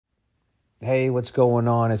Hey, what's going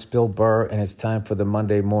on? It's Bill Burr, and it's time for the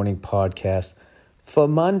Monday Morning Podcast for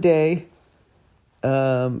Monday,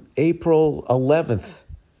 April 11th,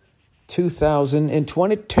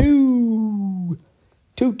 2022.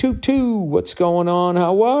 222. What's going on?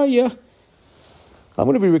 How are you? I'm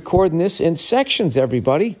going to be recording this in sections,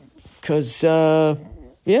 everybody, because,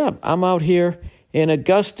 I'm out here in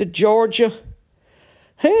Augusta, Georgia.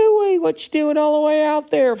 Hey, what you doing all the way out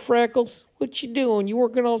there, Freckles? What you doing? You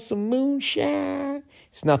working on some moonshine?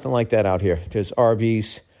 It's nothing like that out here. There's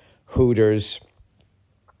Arby's, Hooters,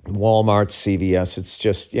 Walmart, CVS. It's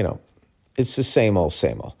just, it's the same old,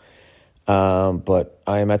 same old. But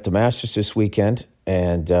I am at the Masters this weekend.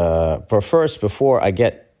 And before I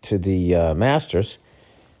get to the Masters.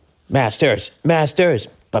 Bam.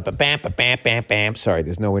 Sorry,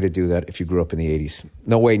 there's no way to do that if you grew up in the 80s.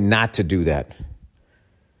 No way not to do that.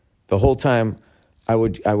 The whole time I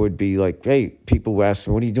would be like, hey, people would ask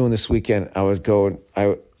me, what are you doing this weekend? I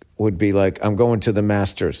would be like, I'm going to the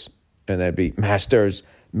Masters. And that'd be Masters.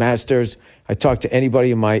 I talk to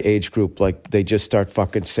anybody in my age group, like they just start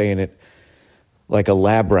fucking saying it like a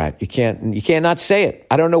lab rat. You can't not say it.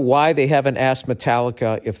 I don't know why they haven't asked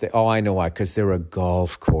Metallica I know why, because they're a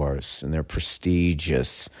golf course and they're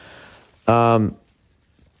prestigious. Anyway,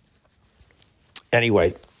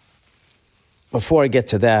 before I get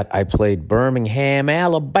to that, I played Birmingham,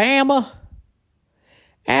 Alabama,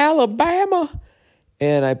 and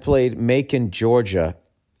I played Macon, Georgia.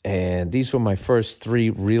 And these were my first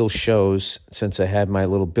 3 real shows since I had my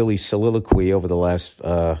little Billy soliloquy over the last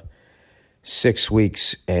 6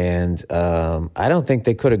 weeks. And I don't think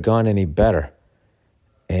they could have gone any better.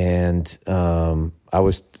 And I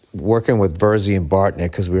was working with Verzi and Bartner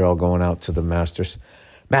because we were all going out to the Masters.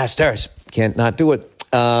 Can't not do it.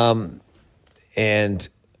 And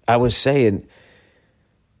I was saying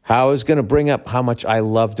how I was going to bring up how much I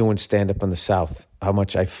love doing stand-up in the South, how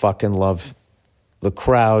much I fucking love the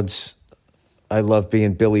crowds. I love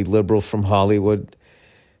being Billy Liberal from Hollywood,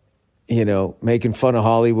 making fun of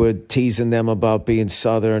Hollywood, teasing them about being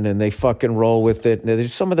Southern, and they fucking roll with it. And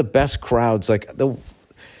there's some of the best crowds. Like the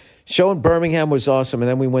show in Birmingham was awesome, and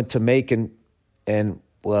then we went to Macon, and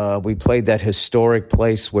we played that historic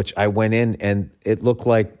place, which I went in, and it looked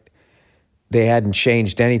like they hadn't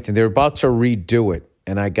changed anything. They were about to redo it,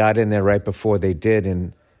 and I got in there right before they did,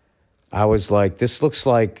 and I was like, this looks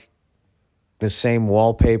like the same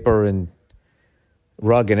wallpaper and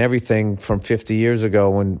rug and everything from 50 years ago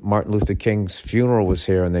when Martin Luther King's funeral was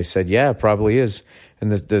here. And they said, yeah, it probably is.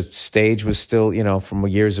 And the stage was still, from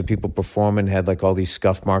years of people performing, had like all these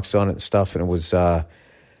scuff marks on it and stuff. And it was, got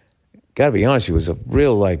to be honest, it was a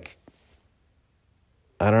real, I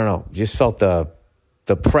don't know, just felt the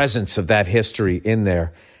presence of that history in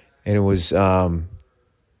there. And it was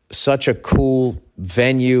such a cool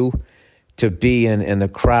venue to be in, and the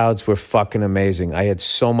crowds were fucking amazing. I had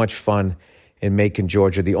so much fun in Macon,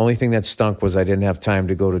 Georgia. The only thing that stunk was I didn't have time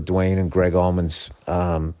to go to Dwayne and Greg Allman's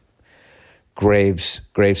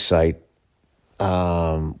gravesite.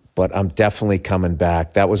 But I'm definitely coming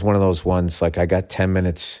back. That was one of those ones, like I got 10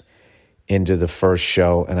 minutes into the first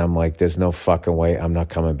show, and I'm like, there's no fucking way I'm not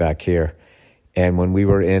coming back here. And when we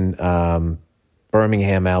were in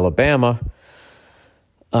Birmingham, Alabama,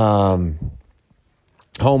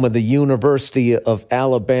 home of the University of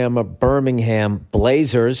Alabama, Birmingham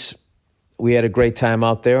Blazers, we had a great time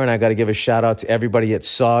out there, and I got to give a shout out to everybody at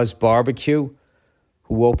Saw's Barbecue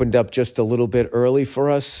who opened up just a little bit early for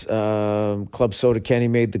us. Club Soda Kenny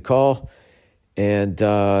made the call, and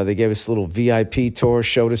they gave us a little VIP tour,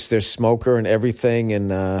 showed us their smoker and everything,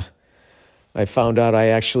 and I found out I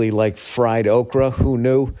actually like fried okra. Who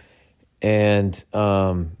knew? And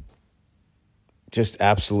just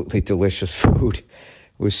absolutely delicious food.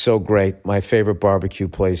 It was so great. My favorite barbecue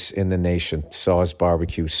place in the nation, Saw's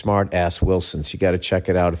Barbecue. Smart Ass Wilson's. You got to check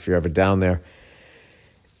it out if you're ever down there.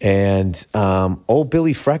 And old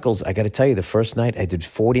Billy Freckles, I got to tell you, the first night I did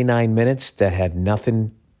 49 minutes that had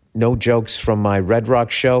nothing, no jokes from my Red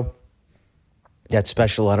Rock show. That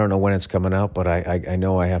special, I don't know when it's coming out, but I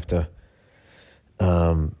know I have to,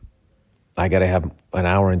 I got to have an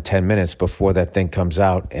hour and 10 minutes before that thing comes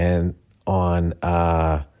out. And on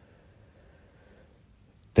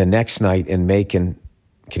the next night in Macon,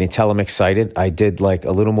 can you tell I'm excited? I did like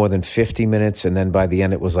a little more than 50 minutes, and then by the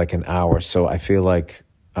end it was like an hour. So I feel like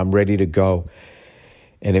I'm ready to go.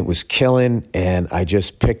 And it was killing, and I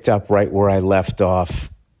just picked up right where I left off.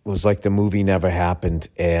 It was like the movie never happened,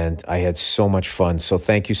 and I had so much fun. So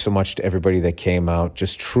thank you so much to everybody that came out.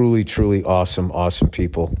 Just truly, truly awesome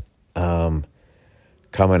people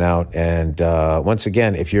coming out. And once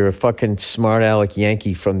again, if you're a fucking smart aleck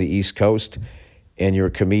Yankee from the East Coast and you're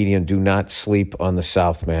a comedian, do not sleep on the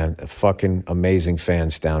South, man. Fucking amazing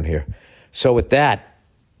fans down here. So with that,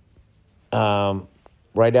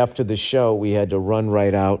 right after the show, we had to run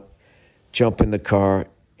right out, jump in the car,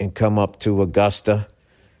 and come up to Augusta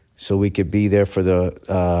so we could be there for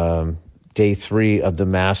the day 3 of the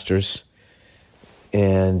Masters.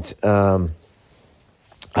 And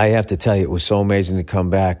I have to tell you, it was so amazing to come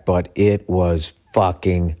back, but it was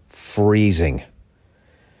fucking freezing. It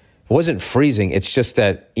wasn't freezing. It's just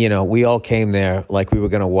that, we all came there like we were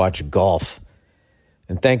going to watch golf.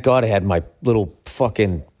 And thank God I had my little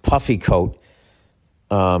fucking puffy coat.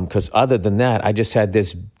 Because other than that, I just had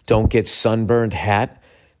this don't get sunburned hat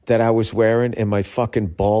that I was wearing and my fucking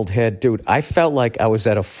bald head. Dude, I felt like I was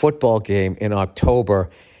at a football game in October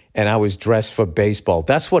and I was dressed for baseball.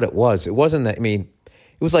 That's what it was. It wasn't that, it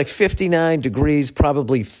was like 59 degrees,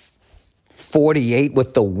 probably 48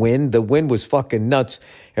 with the wind. The wind was fucking nuts.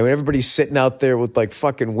 And when everybody's sitting out there with like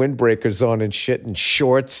fucking windbreakers on and shit and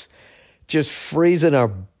shorts, just freezing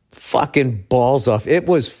our fucking balls off. It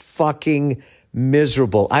was fucking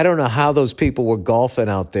miserable. I don't know how those people were golfing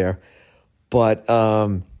out there, but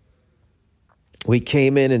we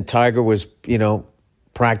came in and Tiger was,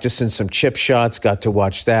 practicing some chip shots, got to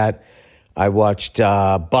watch that. I watched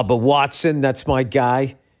Bubba Watson, that's my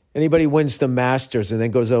guy. Anybody wins the Masters and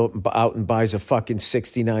then goes out and buys a fucking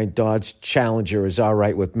 69 Dodge Challenger is all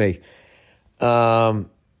right with me.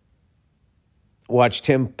 Watched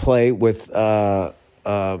him play with,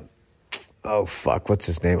 what's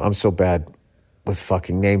his name? I'm so bad with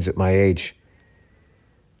fucking names at my age.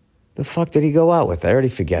 The fuck did he go out with? I already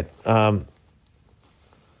forget.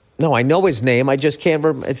 No, I know his name. I just can't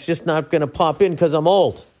remember. It's just not going to pop in because I'm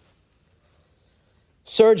old.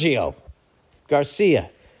 Sergio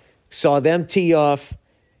Garcia. Saw them tee off,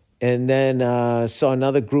 and then saw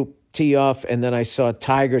another group tee off, and then I saw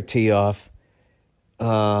Tiger tee off.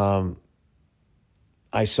 I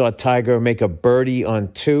saw Tiger make a birdie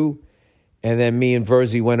on 2, and then me and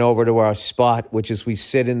Verzi went over to our spot, which is we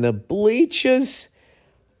sit in the bleachers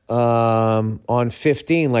on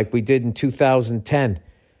 15 like we did in 2010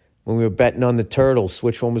 when we were betting on the turtles,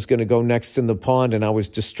 which one was going to go next in the pond, and I was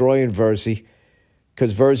destroying Verzi.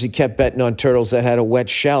 Because Verzi kept betting on turtles that had a wet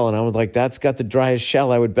shell. And I was like, that's got the driest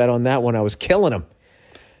shell. I would bet on that one. I was killing him.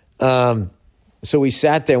 So we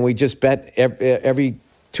sat there and we just bet every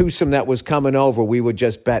twosome that was coming over, we would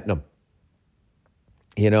just bet them.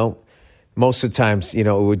 Most of the times, it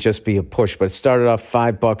would just be a push. But it started off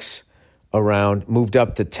 $5 a round, moved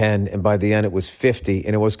up to 10. And by the end, it was 50.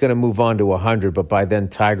 And it was going to move on to 100. But by then,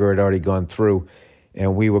 Tiger had already gone through.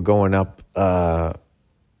 And we were going up,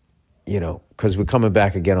 because we're coming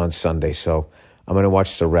back again on Sunday, so I'm going to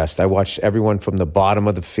watch the rest. I watched everyone from the bottom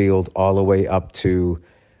of the field all the way up to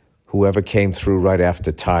whoever came through right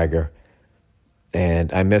after Tiger.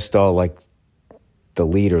 And I missed all, the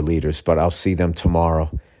leaders, but I'll see them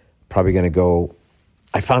tomorrow. Probably going to go.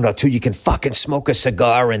 I found out, too, you can fucking smoke a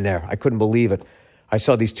cigar in there. I couldn't believe it. I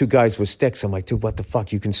saw these 2 guys with sticks. I'm like, dude, what the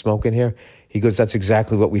fuck? You can smoke in here? He goes, that's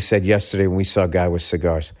exactly what we said yesterday when we saw a guy with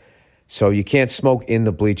cigars. So you can't smoke in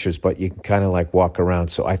the bleachers, but you can kind of walk around.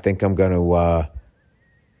 So I think I'm going to,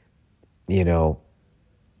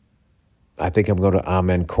 I think I'm going to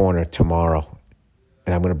Amen Corner tomorrow.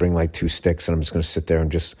 And I'm going to bring 2 sticks and I'm just going to sit there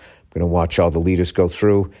and I'm going to watch all the leaders go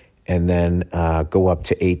through and then go up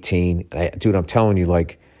to 18. Dude, I'm telling you,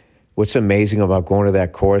 what's amazing about going to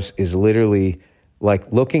that course is literally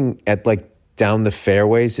looking at down the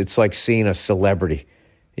fairways. It's like seeing a celebrity.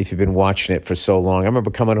 If you've been watching it for so long. I remember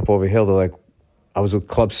coming up over hill, I was with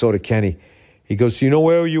Club Soda Kenny. He goes, do you know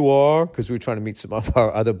where you are? Because we were trying to meet some of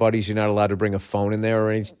our other buddies. You're not allowed to bring a phone in there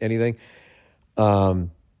or anything.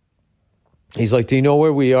 He's like, do you know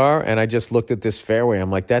where we are? And I just looked at this fairway. I'm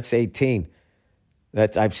like, that's 18.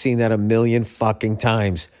 I've seen that a million fucking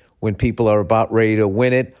times when people are about ready to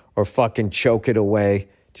win it or fucking choke it away.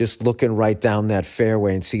 Just looking right down that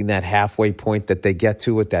fairway and seeing that halfway point that they get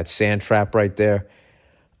to with that sand trap right there.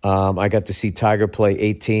 I got to see Tiger play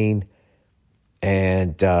 18,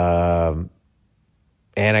 and I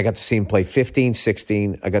got to see him play 15,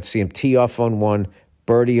 16. I got to see him tee off on 1,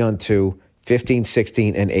 birdie on 2, 15,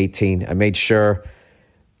 16, and 18. I made sure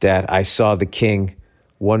that I saw the king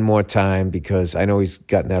one more time because I know he's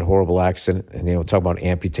gotten that horrible accident, and talk about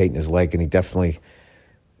amputating his leg, and he definitely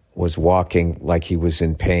was walking like he was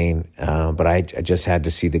in pain. But I just had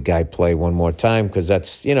to see the guy play one more time because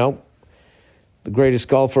that's, the greatest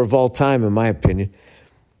golfer of all time, in my opinion.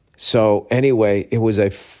 So anyway, it was a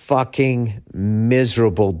fucking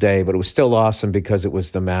miserable day, but it was still awesome because it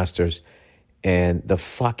was the Masters. And the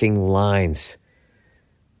fucking lines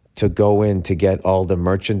to go in to get all the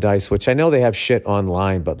merchandise, which I know they have shit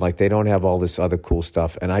online, but like they don't have all this other cool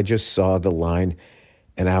stuff. And I just saw the line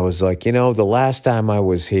and I was like, the last time I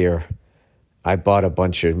was here, I bought a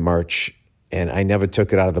bunch of merch and I never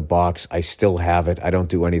took it out of the box. I still have it. I don't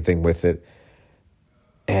do anything with it.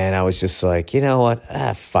 And I was just like, you know what?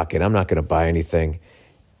 Fuck it. I'm not going to buy anything.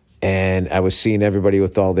 And I was seeing everybody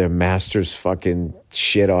with all their Masters fucking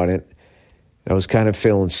shit on it. I was kind of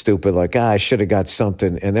feeling stupid, like, I should have got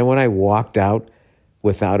something. And then when I walked out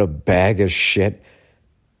without a bag of shit,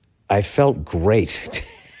 I felt great.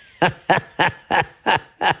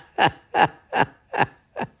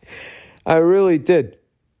 I really did.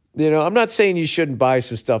 I'm not saying you shouldn't buy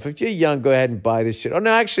some stuff. If you're young, go ahead and buy this shit. Oh,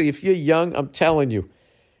 no, actually, if you're young, I'm telling you,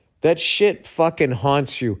 that shit fucking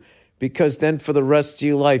haunts you. Because then for the rest of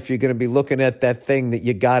your life, you're going to be looking at that thing that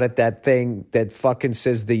you got at that thing that fucking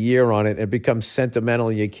says the year on it. And it becomes sentimental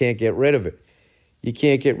and you can't get rid of it. You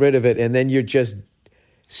can't get rid of it. And then you're just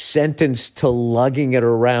sentenced to lugging it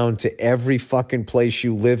around to every fucking place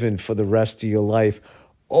you live in for the rest of your life.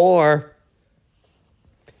 Or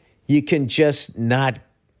you can just not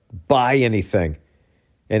buy anything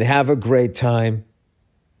and have a great time,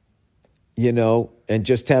 and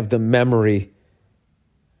just have the memory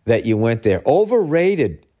that you went there.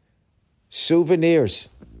 Overrated souvenirs.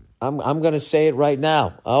 I'm going to say it right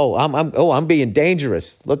now. I'm being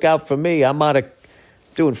dangerous. Look out for me. I'm out of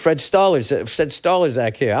doing Fred Stoller's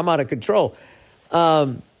here. I'm out of control.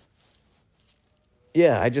 The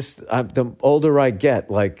older I get,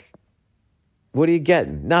 like, what are you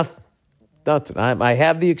getting? Nothing. I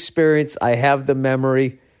have the experience. I have the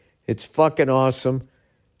memory. It's fucking awesome.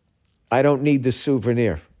 I don't need the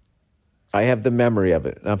souvenir. I have the memory of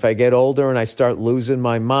it. Now, if I get older and I start losing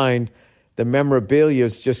my mind, the memorabilia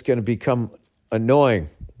is just going to become annoying.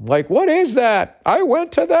 Like, what is that? I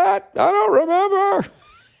went to that. I don't remember.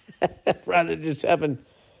 Rather than just having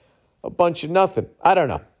a bunch of nothing. I don't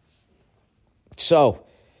know. So,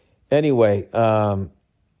 anyway,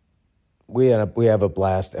 we have a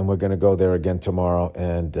blast, and we're going to go there again tomorrow.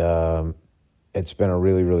 And it's been a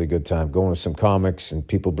really, really good time. Going with some comics and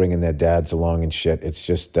people bringing their dads along and shit. It's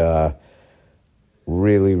just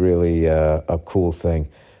really, really a cool thing.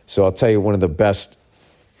 So I'll tell you one of the best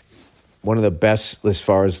as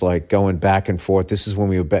far as like going back and forth. This is when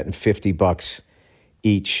we were betting $50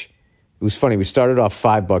 each. It was funny. We started off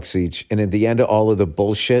 $5 each, and at the end of all of the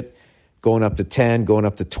bullshit, going up to 10, going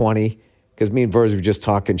up to 20, because me and Verzi were just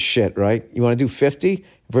talking shit, right? You want to do 50?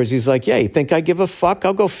 Verzi's like, yeah, you think I give a fuck?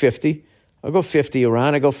 I'll go 50. I'll go 50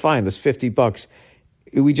 around. I go, fine, that's $50.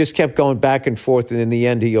 We just kept going back and forth, and in the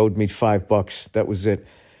end, he owed me $5. That was it.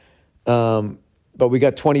 But we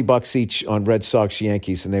got $20 each on Red Sox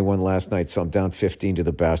Yankees, and they won last night, so I'm down 15 to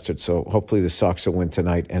the bastard. So hopefully the Sox will win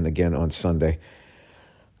tonight and again on Sunday.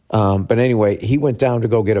 But anyway, he went down to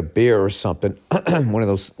go get a beer or something, one of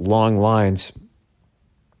those long lines,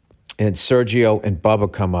 and Sergio and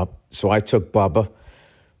Bubba come up. So I took Bubba,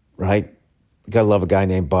 right? You gotta love a guy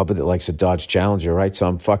named Bubba that likes a Dodge Challenger, right?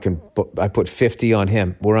 So I put 50 on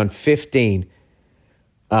him. We're on 15.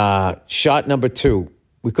 Shot number 2.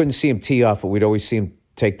 We couldn't see him tee off, but we'd always see him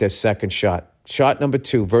take their second shot. Shot number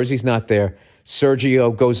 2. Verzi's not there.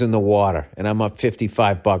 Sergio goes in the water, and I'm up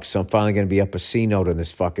 $55. So I'm finally going to be up a C note on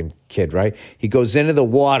this fucking kid, right? He goes into the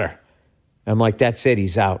water. I'm like, that's it.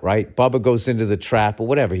 He's out, right? Bubba goes into the trap or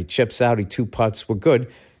whatever. He chips out. He 2 putts. We're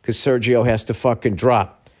good because Sergio has to fucking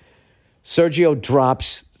drop. Sergio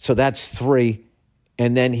drops, so that's 3.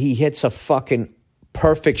 And then he hits a fucking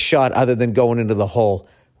perfect shot other than going into the hole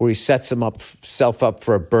where he sets himself up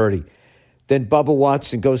for a birdie. Then Bubba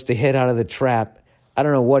Watson goes to hit out of the trap. I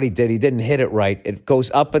don't know what he did. He didn't hit it right. It goes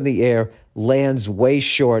up in the air, lands way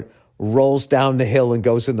short, rolls down the hill, and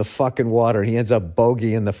goes in the fucking water. He ends up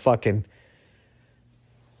bogeying the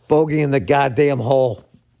goddamn hole.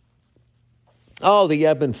 Oh, the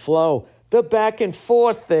ebb and flow. The back and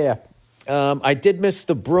forth there. I did miss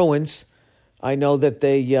the Bruins. I know that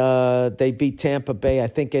they beat Tampa Bay, I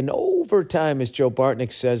think, in overtime, as Joe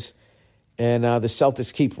Bartnick says. And the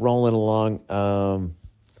Celtics keep rolling along.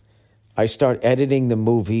 I start editing the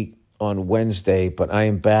movie on Wednesday, but I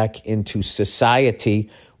am back into society,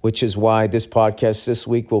 which is why this podcast this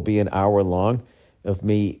week will be an hour long of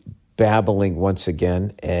me babbling once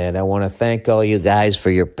again. And I want to thank all you guys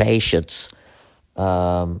for your patience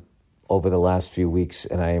over the last few weeks.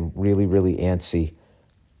 And I am really, really antsy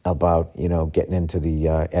about, getting into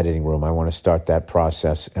the editing room. I want to start that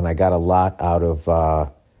process. And I got a lot out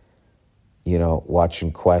of,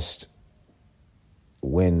 watching Quest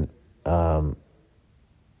win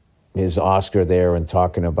his Oscar there and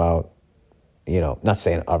talking about, not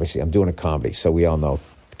saying, obviously, I'm doing a comedy, so we all know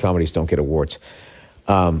Comedies don't get awards.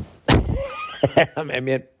 I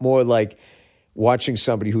meant more like watching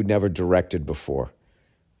somebody who never directed before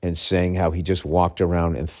and saying how he just walked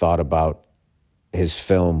around and thought about his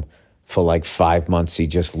film for like 5 months. He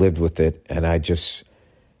just lived with it. And I just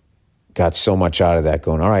got so much out of that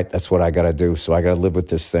going, all right, that's what I got to do. So I got to live with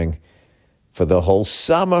this thing for the whole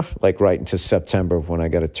summer, like right into September when I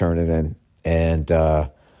got to turn it in. And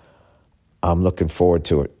I'm looking forward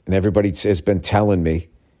to it. And everybody has been telling me,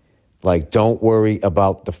 like, don't worry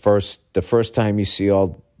about the first time you see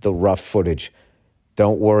all the rough footage.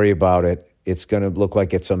 Don't worry about it. It's going to look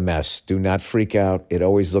like it's a mess. Do not freak out. It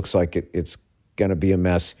always looks like it's going to be a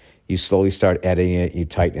mess. You slowly start editing it, you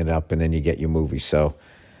tighten it up, and then you get your movie. So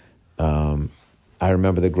I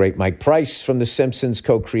remember the great Mike Price from The Simpsons,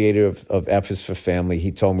 co-creator of F is for Family.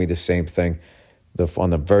 He told me the same thing on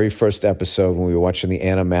the very first episode when we were watching the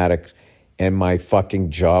animatic, and my fucking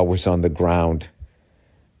jaw was on the ground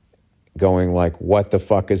going like, what the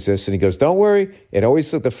fuck is this? And he goes, don't worry.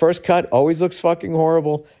 The first cut always looks fucking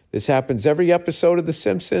horrible. This happens every episode of The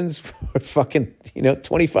Simpsons. We're fucking,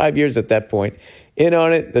 25 years at that point in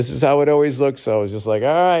on it. This is how it always looks. So I was just like,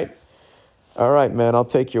 all right, man, I'll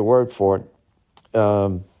take your word for it.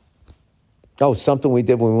 Something we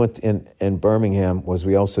did when we went in Birmingham was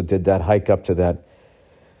we also did that hike up to that,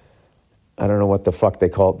 I don't know what the fuck they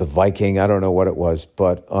call it, the Viking. I don't know what it was.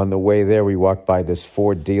 But on the way there, we walked by this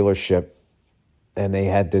Ford dealership, and they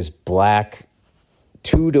had this black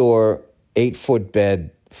 2-door, 8-foot bed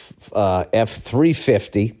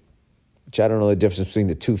F350, which I don't know the difference between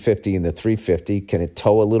the 250 and the 350. Can it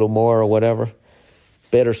tow a little more or whatever?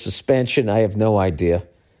 Better suspension? I have no idea.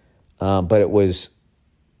 But it was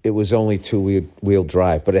only 2-wheel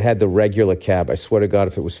drive. But it had the regular cab. I swear to God,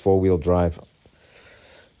 if it was 4-wheel drive,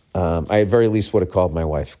 I at very least would have called my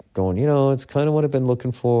wife, going, it's kind of what I've been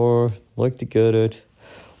looking for. Like to get it.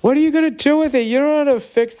 What are you going to do with it? You don't know how to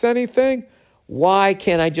fix anything? Why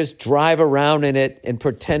can't I just drive around in it and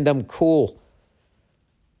pretend I'm cool?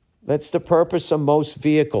 That's the purpose of most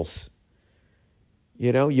vehicles.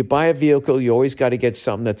 You buy a vehicle, you always got to get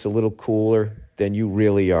something that's a little cooler than you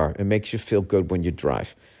really are. It makes you feel good when you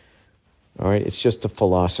drive. All right? It's just a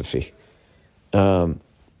philosophy.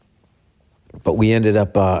 But we ended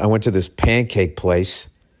up, I went to this pancake place.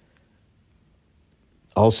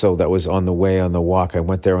 Also, that was on the walk. I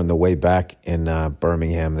went there on the way back in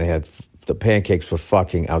Birmingham. The pancakes were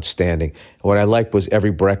fucking outstanding. And what I liked was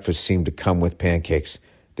every breakfast seemed to come with pancakes.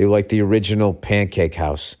 They were like the original pancake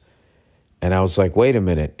house. And I was like, wait a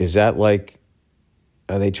minute. Is that like,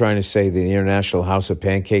 are they trying to say the International House of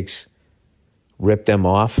Pancakes ripped them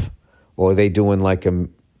off? Or are they doing like a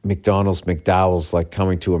McDowell's like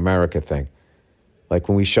Coming to America thing? Like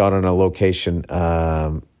when we shot on a location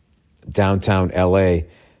downtown LA,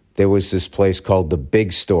 there was this place called The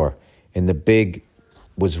Big Store. And the Big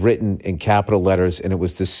was written in capital letters, and it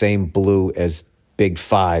was the same blue as Big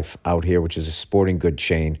Five out here, which is a sporting good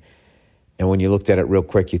chain. And when you looked at it real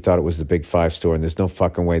quick, you thought it was the Big Five store, and there's no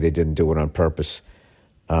fucking way they didn't do it on purpose.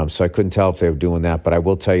 So I couldn't tell if they were doing that. But I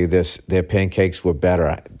will tell you this, their pancakes were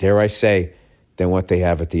better, dare I say, than what they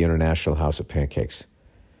have at the International House of Pancakes.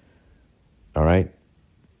 All right?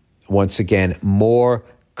 Once again, more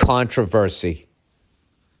controversy.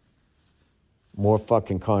 More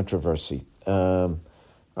fucking controversy. All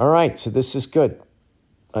right, so this is good.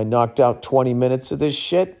 I knocked out 20 minutes of this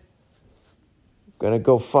shit. Gonna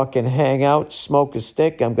go fucking hang out, smoke a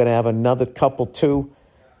stick. I'm gonna have another couple too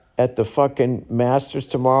at the fucking Masters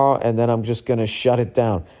tomorrow, and then I'm just gonna shut it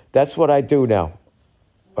down. That's what I do now.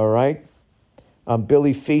 All right? I'm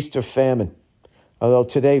Billy Feast or Famine. Although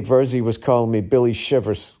today Verzi was calling me Billy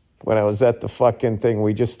Shivers when I was at the fucking thing.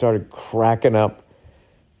 We just started cracking up,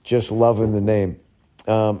 just loving the name.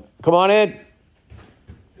 Come on in.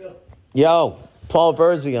 Yo, Paul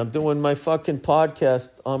Verzi, I'm doing my fucking podcast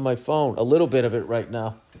on my phone. A little bit of it right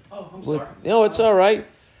now. Oh, I'm sorry. No, it's all right.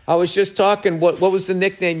 I was just talking. What was the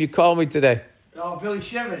nickname you called me today? Oh, Billy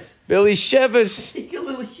Shivers. Billy Shivers. You get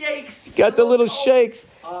little shakes. Got the little shakes.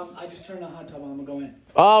 I just turned the hot tub on. I'm going to go in.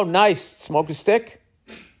 Oh, nice. Smoke a stick?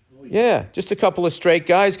 Oh, Yeah, just a couple of straight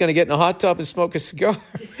guys going to get in a hot tub and smoke a cigar.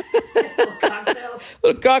 Little cocktails.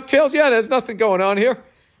 Little cocktails? Yeah, there's nothing going on here.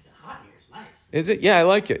 Hot beer's nice. Is it? Yeah, I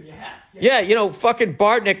like it. Yeah. Fucking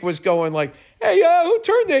Bartnick was going like, hey, who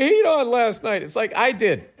turned the heat on last night? It's like, I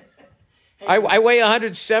did. I weigh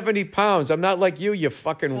 170 pounds. I'm not like you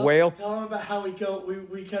fucking whale. Tell him about how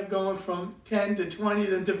we kept going from 10 to 20,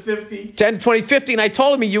 then to 50. 10, 20, 50. And I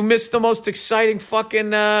told him, you missed the most exciting fucking,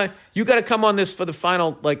 you got to come on this for the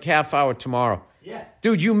final, half hour tomorrow. Yeah.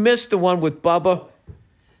 Dude, you missed the one with Bubba.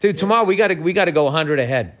 Dude, tomorrow we gotta go 100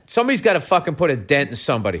 ahead. Somebody's got to fucking put a dent in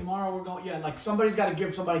somebody. Tomorrow we're going. Yeah, like somebody's got to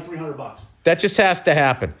give somebody $300. That just has to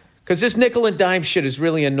happen. Because this nickel and dime shit is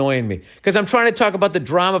really annoying me. Because I'm trying to talk about the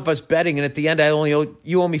drama of us betting, and at the end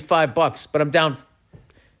you owe me $5, but I'm down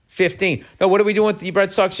 15. No, what are we doing with the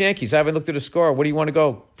Red Sox Yankees? I haven't looked at the score. What do you want to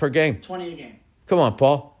go per game? 20 a game. Come on,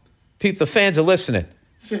 Paul. The fans are listening.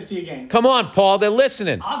 50 a game. Come on, Paul. They're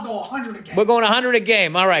listening. I'll go 100 a game. We're going 100 a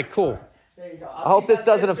game. All right, cool. There you go. I hope this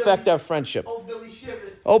doesn't affect our friendship. Oh, Billy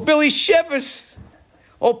Shivers. Oh, Billy Shivers.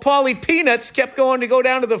 Oh, Paulie Peanuts kept going to go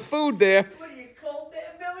down to the food there. What are you, cold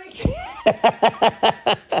there, Billy?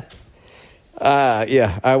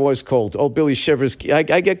 Yeah, I was cold. Oh, Billy Shivers. I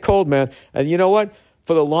get cold, man. And you know what?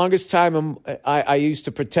 For the longest time, I used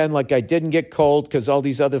to pretend like I didn't get cold because all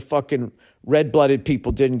these other fucking red-blooded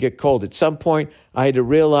people didn't get cold. At some point, I had to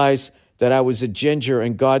realize that I was a ginger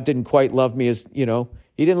and God didn't quite love me as, He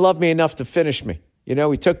didn't love me enough to finish me. He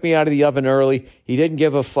took me out of the oven early. He didn't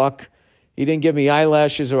give a fuck. He didn't give me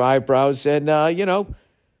eyelashes or eyebrows. And,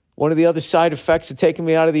 one of the other side effects of taking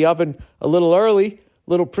me out of the oven a little early, a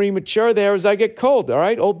little premature there, is I get cold, all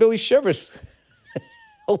right? Old Billy Shivers.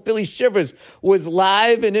 Old Billy Shivers was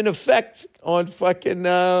live and in effect on fucking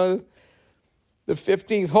the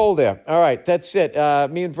 15th hole there. All right, that's it.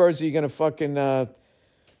 Me and Verzi are going to fucking,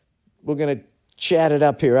 we're going to chat it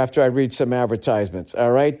up here after I read some advertisements.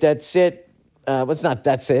 All right, that's it. It's not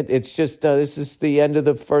that's it. It's just, this is the end of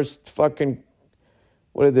the first fucking,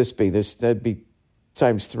 what would this be? That'd be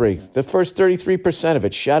times 3. The first 33% of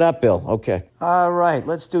it. Shut up, Bill. Okay. All right,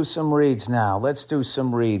 let's do some reads now. What do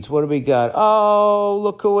we got? Oh,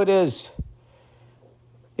 look who it is.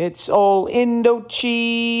 It's old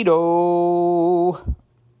Indochino.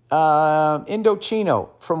 Indochino.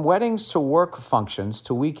 From weddings to work functions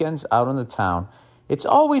to weekends out in the town, it's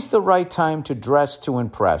always the right time to dress to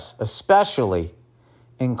impress, especially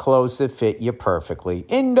in clothes that fit you perfectly.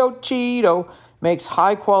 Indochino makes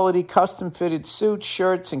high-quality, custom-fitted suits,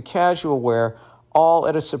 shirts, and casual wear, all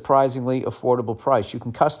at a surprisingly affordable price. You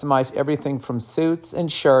can customize everything from suits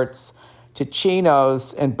and shirts to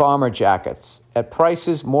chinos and bomber jackets at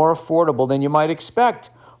prices more affordable than you might expect.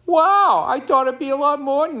 Wow, I thought it'd be a lot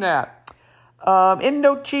more than that.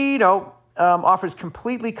 Indochino offers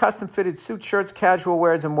completely custom-fitted suit, shirts, casual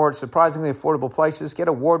wears, and more at surprisingly affordable prices. Get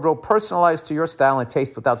a wardrobe personalized to your style and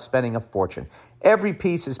taste without spending a fortune. Every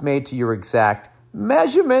piece is made to your exact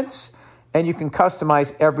measurements, and you can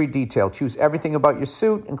customize every detail. Choose everything about your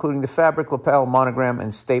suit, including the fabric, lapel, monogram,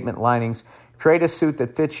 and statement linings. Create a suit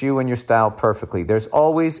that fits you and your style perfectly. They're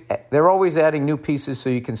always adding new pieces so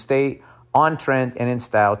you can stay on trend and in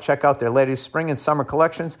style. Check out their latest spring and summer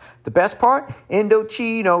collections. The best part?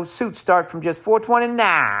 Indochino suits start from just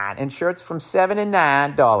 $4.29 and shirts from $7 and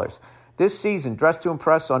 $9. This season, dress to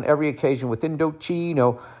impress on every occasion with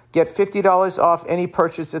Indochino. Get $50 off any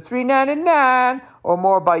purchase of $3.99 or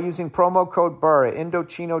more by using promo code BURR at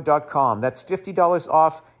Indochino.com. That's $50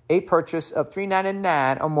 off a purchase of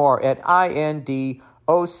 $3.99 or more at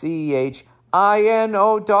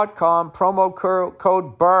INDOCHINO.com. Promo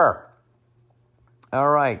code BURR. All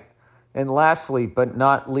right. And lastly, but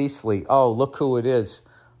not leastly, oh, look who it is.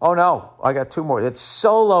 Oh, no, I got 2 more. It's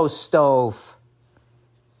Solo Stove.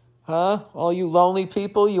 Huh? All you lonely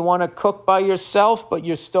people, you want to cook by yourself, but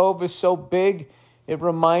your stove is so big, it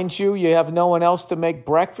reminds you have no one else to make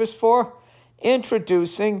breakfast for?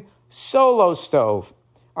 Introducing Solo Stove.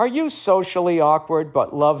 Are you socially awkward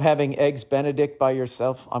but love having Eggs Benedict by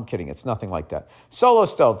yourself? I'm kidding. It's nothing like that. Solo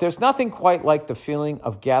Stove. There's nothing quite like the feeling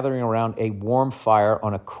of gathering around a warm fire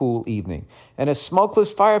on a cool evening. And a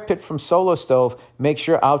smokeless fire pit from Solo Stove makes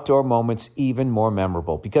your outdoor moments even more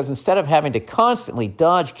memorable. Because instead of having to constantly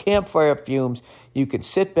dodge campfire fumes, you can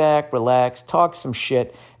sit back, relax, talk some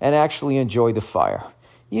shit, and actually enjoy the fire.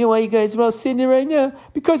 You know why you guys are all sitting there right now?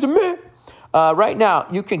 Because of me. Right now,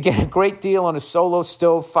 you can get a great deal on a Solo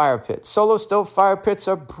Stove fire pit. Solo Stove fire pits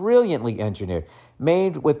are brilliantly engineered,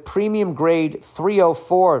 made with premium grade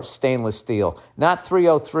 304 stainless steel, not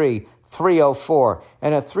 303, 304,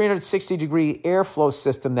 and a 360-degree airflow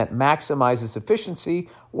system that maximizes efficiency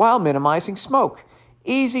while minimizing smoke.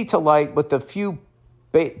 Easy to light with a few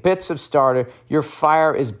bits of starter, your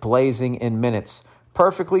fire is blazing in minutes.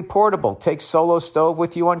 Perfectly portable. Take Solo Stove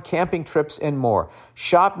with you on camping trips and more.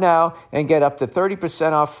 Shop now and get up to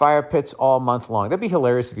 30% off fire pits all month long. That'd be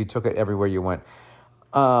hilarious if you took it everywhere you went.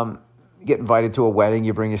 Get invited to a wedding,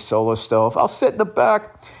 you bring your Solo Stove. I'll sit in the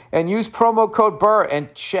back and use promo code BURR and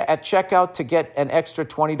at checkout to get an extra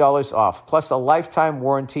 $20 off, plus a lifetime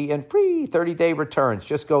warranty and free 30-day returns.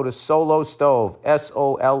 Just go to Solo Stove,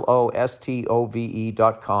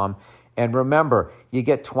 SOLOSTOVE.com And remember, you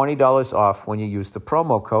get $20 off when you use the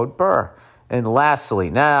promo code BURR. And lastly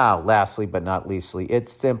but not leastly,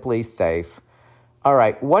 it's Simply Safe. All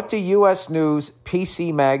right, what do U.S. News,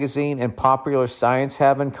 PC Magazine, and Popular Science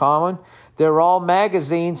have in common? They're all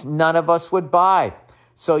magazines none of us would buy.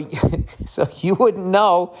 So you wouldn't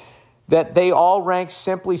know that they all rank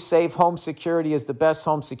Simply Safe Home Security as the best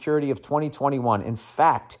home security of 2021. In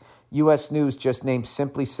fact, U.S. News just named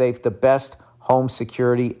Simply Safe the best home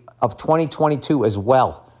security of 2022 as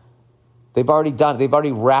well. They've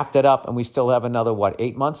already wrapped it up, and we still have another,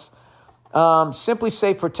 8 months? Simply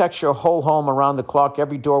Safe protects your whole home around the clock,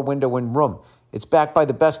 every door, window, and room. It's backed by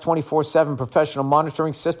the best 24/7 professional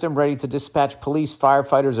monitoring system ready to dispatch police,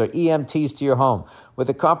 firefighters, or EMTs to your home. With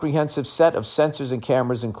a comprehensive set of sensors and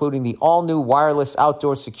cameras, including the all-new wireless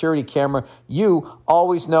outdoor security camera, you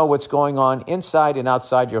always know what's going on inside and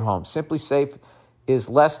outside your home. Simply Safe is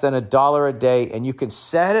less than $1 a day, and you can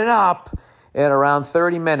set it up in around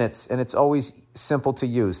 30 minutes, and it's always simple to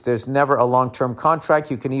use. There's never a long-term contract.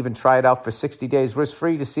 You can even try it out for 60 days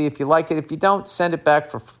risk-free to see if you like it. If you don't, send it back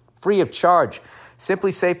for free of charge.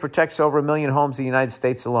 Simply Safe protects over 1 million homes in the United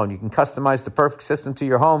States alone. You can customize the perfect system to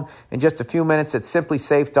your home in just a few minutes at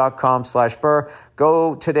simplysafe.com/burr.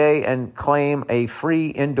 Go today and claim a free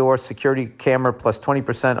indoor security camera plus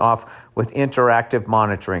 20% off with interactive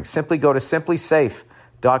monitoring. Simply go to simplysafe.com/burr.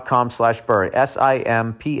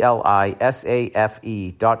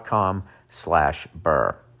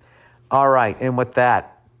 simplysafe.com/burr. All right, and with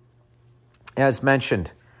that, as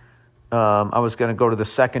mentioned, I was going to go to the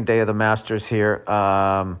second day of the Masters here,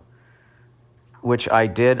 which I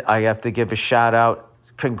did. I have to give a shout out.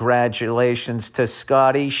 Congratulations to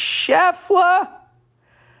Scotty Scheffler.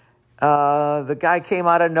 The guy came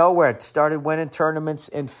out of nowhere, started winning tournaments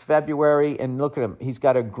in February, and look at him. He's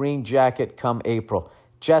got a green jacket come April.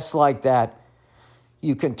 Just like that,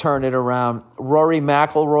 you can turn it around. Rory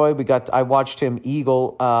McIlroy, I watched him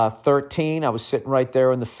eagle 13. I was sitting right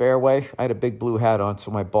there in the fairway. I had a big blue hat on,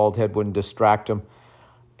 so my bald head wouldn't distract him.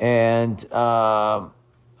 And I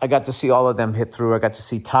got to see all of them hit through. I got to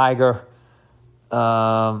see Tiger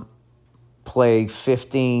play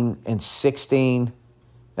 15 and 16,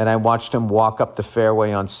 and I watched him walk up the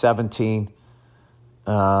fairway on 17.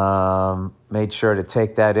 Made sure to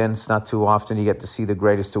take that in. It's not too often you get to see the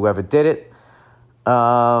greatest who ever did it.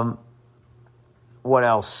 What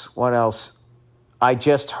else? I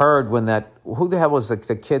just heard who the hell was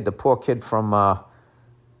the kid, the poor kid from,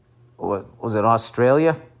 was it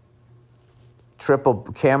Australia?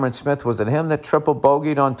 Cameron Smith, was it him that triple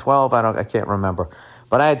bogeyed on 12? I can't remember.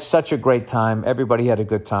 But I had such a great time. Everybody had a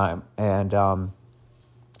good time. And,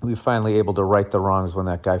 we were finally able to right the wrongs when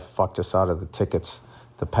that guy fucked us out of the tickets,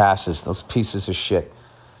 the passes, those pieces of shit.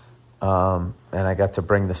 And I got to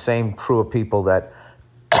bring the same crew of people that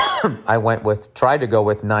I tried to go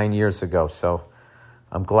with 9 years ago. So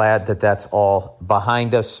I'm glad that that's all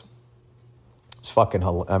behind us. It's fucking,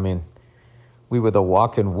 we were the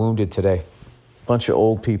walking wounded today. Bunch of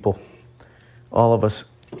old people, all of us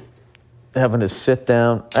having to sit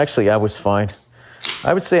down. Actually, I was fine.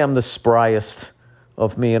 I would say I'm the spryest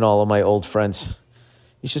of me and all of my old friends.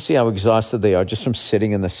 You should see how exhausted they are just from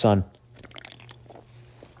sitting in the sun.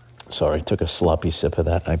 Sorry, I took a sloppy sip of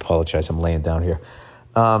that. I apologize. I'm laying down here.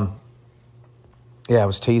 I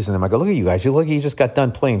was teasing him. I go, look at you guys. You just got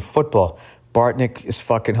done playing football. Bartnick is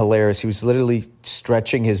fucking hilarious. He was literally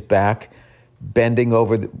stretching his back, bending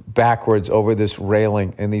backwards over this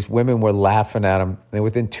railing, and these women were laughing at him. And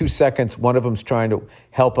within 2 seconds, one of them's trying to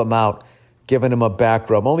help him out, giving him a back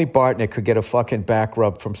rub. Only Bartnick could get a fucking back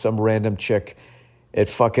rub from some random chick at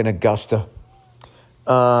fucking Augusta.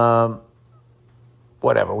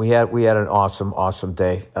 Whatever. We had an awesome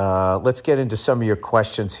day. Let's get into some of your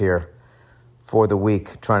questions here for the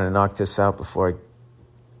week. Trying to knock this out before I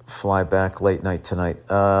fly back late night tonight.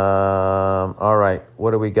 All right.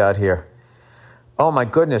 What do we got here? Oh, my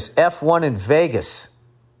goodness. F1 in Vegas.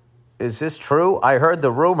 Is this true? I heard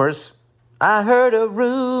the rumors. I heard a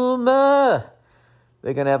rumor.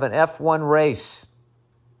 They're going to have an F1 race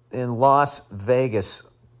in Las Vegas.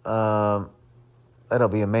 That'll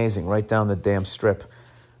be amazing, right down the damn strip.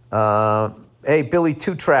 Hey, Billy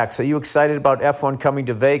Two Tracks, are you excited about F1 coming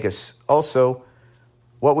to Vegas? Also,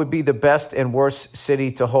 what would be the best and worst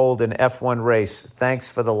city to hold an F1 race? Thanks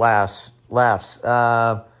for the laughs.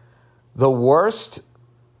 The worst,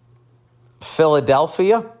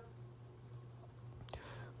 Philadelphia,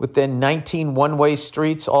 with then 19 one-way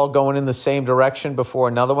streets all going in the same direction before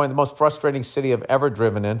another one. The most frustrating city I've ever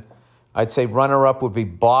driven in. I'd say runner-up would be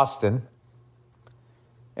Boston.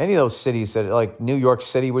 Any of those cities that, like New York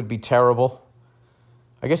City, would be terrible.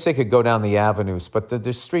 I guess they could go down the avenues, but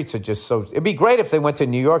the streets are just so... It'd be great if they went to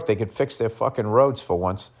New York. They could fix their fucking roads for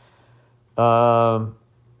once. Let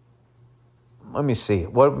me see.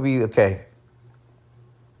 What would be... Okay.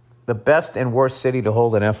 The best and worst city to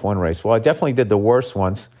hold an F1 race. Well, I definitely did the worst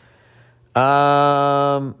ones.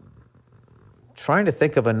 Trying to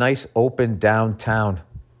think of a nice open downtown.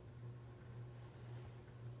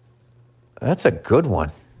 That's a good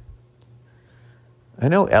one. I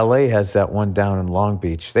know LA has that one down in Long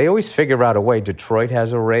Beach. They always figure out a way. Detroit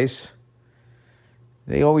has a race.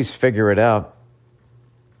 They always figure it out.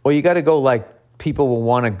 Well, you got to go like people will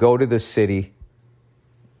want to go to the city.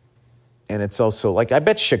 And it's also like, I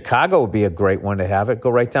bet Chicago would be a great one to have it. Go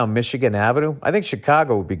right down Michigan Avenue. I think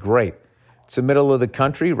Chicago would be great. It's the middle of the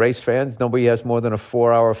country, race fans. Nobody has more than a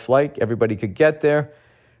 4-hour flight. Everybody could get there.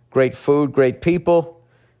 Great food, great people.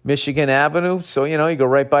 Michigan Avenue. So, you go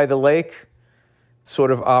right by the lake.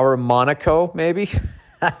 Sort of our Monaco, maybe?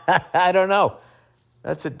 I don't know.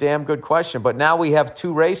 That's a damn good question. But now we have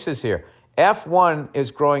 2 races here. F1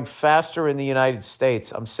 is growing faster in the United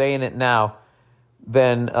States, I'm saying it now,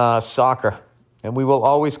 than soccer. And we will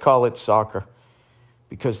always call it soccer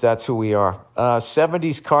because that's who we are.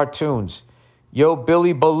 70s cartoons. Yo,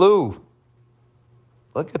 Billy Baloo.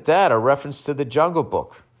 Look at that, a reference to the Jungle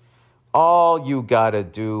Book. All you gotta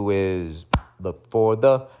do is look for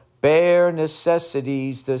the bare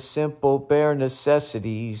necessities, the simple bare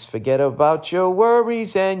necessities. Forget about your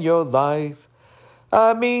worries and your life.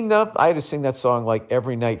 I had to sing that song like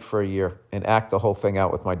every night for a year and act the whole thing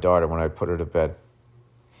out with my daughter when I put her to bed.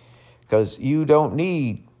 Because you don't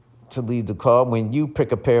need to leave the car when you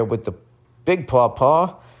pick a pair with the big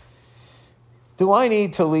paw. Do I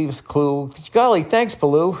need to leave clue? Golly, thanks,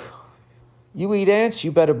 Baloo. You eat ants,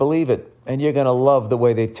 you better believe it. And you're going to love the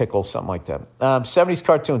way they tickle, something like that. 70s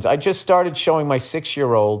cartoons. I just started showing my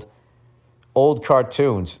 6-year-old old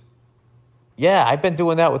cartoons. Yeah, I've been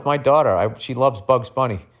doing that with my daughter. She loves Bugs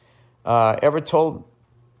Bunny. Everyone told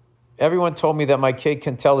me that my kid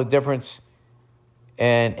can tell the difference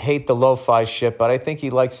and hate the lo-fi shit, but I think he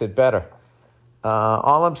likes it better.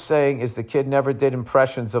 All I'm saying is the kid never did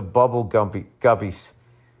impressions of Bubble Gubbies,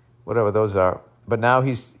 whatever those are. But now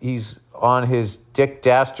he's on his Dick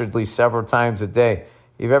Dastardly several times a day.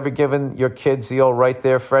 You've ever given your kids the old right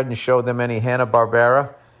there, Fred, and showed them any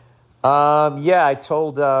Hanna-Barbera? Yeah, I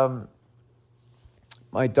told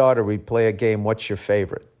my daughter we'd play a game, What's Your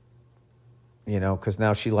Favorite? Because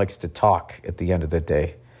now she likes to talk at the end of the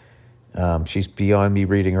day. She's beyond me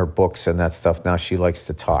reading her books and that stuff. Now she likes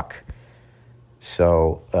to talk.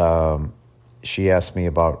 So she asked me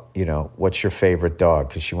about, what's your favorite dog?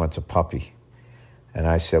 Because she wants a puppy. And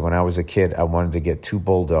I said, when I was a kid, I wanted to get 2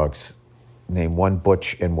 bulldogs, named one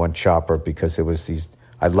Butch and one Chopper, because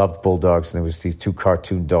I loved bulldogs, and there was these 2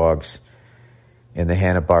 cartoon dogs in the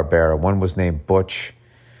Hanna-Barbera. One was named Butch.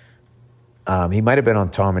 He might have been on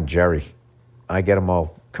Tom and Jerry. I get them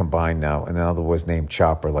all combined now. And the other was named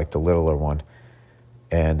Chopper, like the littler one.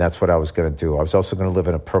 And that's what I was going to do. I was also going to live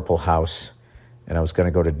in a purple house, and I was going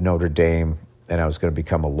to go to Notre Dame, and I was going to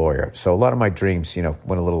become a lawyer. So a lot of my dreams, went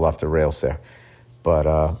a little off the rails there. But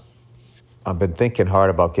I've been thinking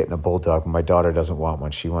hard about getting a bulldog. My daughter doesn't want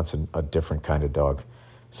one. She wants a different kind of dog.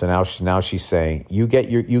 So now she's saying, you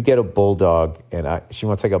get a bulldog, and she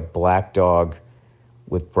wants like a black dog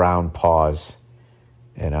with brown paws.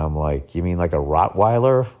 And I'm like, you mean like a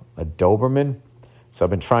Rottweiler, a Doberman? So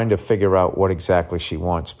I've been trying to figure out what exactly she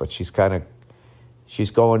wants, but she's going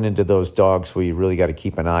into those dogs where you really got to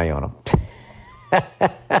keep an eye on them.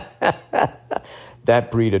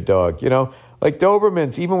 That breed of dog, Like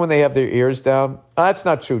Dobermans, even when they have their ears down, that's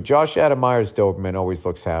not true. Josh Adameyer's Doberman always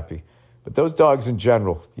looks happy. But those dogs in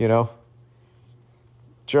general,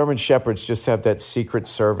 German Shepherds just have that Secret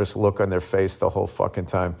Service look on their face the whole fucking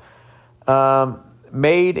time.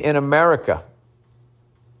 Made in America.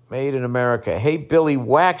 Made in America. Hey, Billy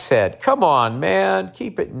Waxhead. Come on, man.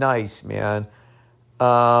 Keep it nice, man.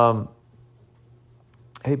 Hey,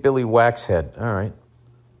 Billy Waxhead. All right.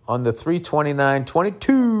 On the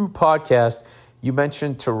 32922 podcast, you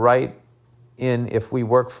mentioned to write in if we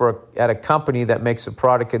work at a company that makes a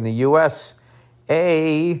product in the U.S.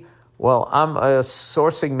 Well, I'm a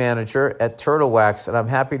sourcing manager at Turtle Wax, and I'm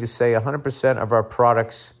happy to say 100% of our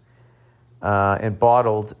products and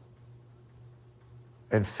bottled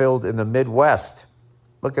and filled in the Midwest.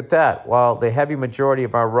 Look at that. While the heavy majority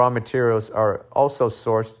of our raw materials are also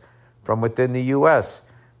sourced from within the U.S.,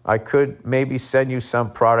 I could maybe send you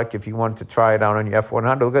some product if you wanted to try it out on your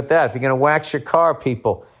F100. Look at that. If you're going to wax your car,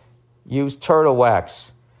 people, use Turtle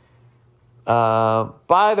Wax.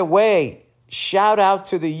 By the way, shout out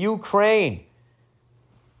to the Ukraine.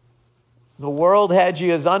 The world had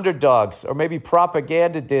you as underdogs, or maybe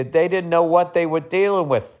propaganda did. They didn't know what they were dealing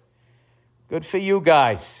with. Good for you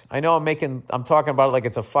guys. I know I'm talking about it like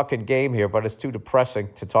it's a fucking game here, but it's too depressing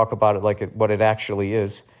to talk about it like what it actually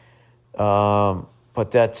is. But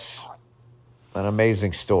that's an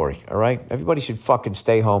amazing story, all right? Everybody should fucking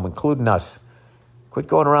stay home, including us. Quit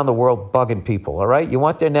going around the world bugging people, all right? You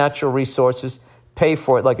want their natural resources, pay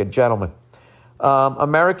for it like a gentleman.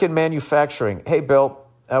 American manufacturing. Hey, Bill,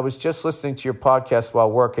 I was just listening to your podcast while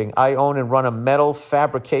working. I own and run a metal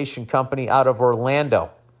fabrication company out of Orlando,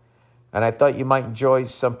 and I thought you might enjoy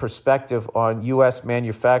some perspective on U.S.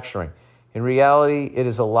 manufacturing. In reality, it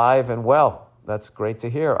is alive and well. That's great to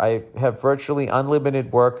hear. I have virtually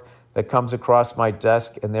unlimited work that comes across my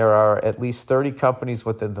desk, and there are at least 30 companies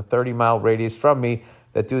within the 30-mile radius from me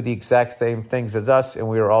that do the exact same things as us, and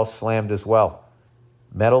we are all slammed as well.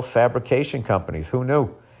 Metal fabrication companies, who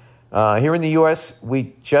knew? Here in the U.S.,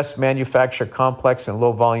 we just manufacture complex and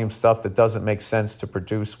low-volume stuff that doesn't make sense to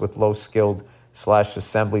produce with low-skilled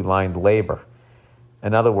 /assembly line labor.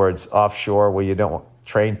 In other words, offshore where you don't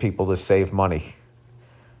train people to save money.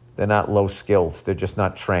 They're not low-skilled. They're just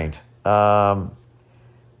not trained.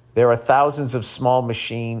 There are thousands of small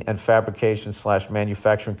machine and fabrication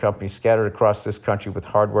 /manufacturing companies scattered across this country with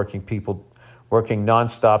hardworking people working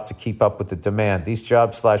nonstop to keep up with the demand. These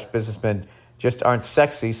jobs /businessmen just aren't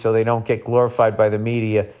sexy, so they don't get glorified by the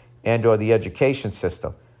media and or the education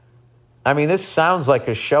system. I mean, this sounds like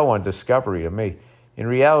a show on Discovery to me. In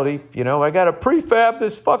reality, I got to prefab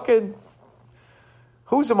this fucking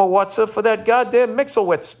who's-a-ma-what's-a for that goddamn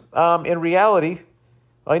Mixelwitz. In reality,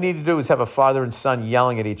 all you need to do is have a father and son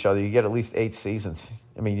yelling at each other. You get at least 8 seasons.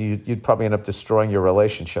 I mean, you'd probably end up destroying your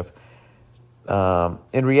relationship.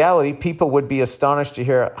 In reality, people would be astonished to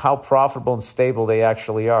hear how profitable and stable they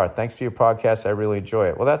actually are. Thanks for your podcast. I really enjoy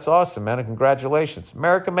it. Well, that's awesome, man, and congratulations.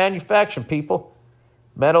 American manufacturing, people.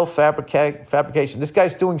 Metal fabrication. This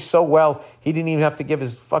guy's doing so well, he didn't even have to give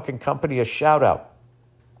his fucking company a shout-out.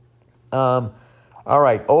 All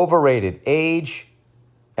right, overrated. Age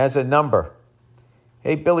as a number.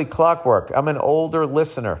 Hey, Billy Clockwork, I'm an older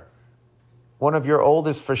listener. One of your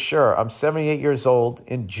oldest for sure. I'm 78 years old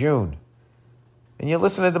in June. And you're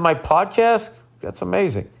listening to my podcast? That's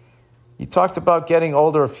amazing. You talked about getting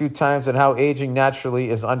older a few times and how aging naturally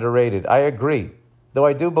is underrated. I agree, though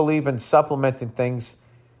I do believe in supplementing things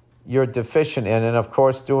you're deficient in and, of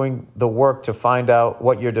course, doing the work to find out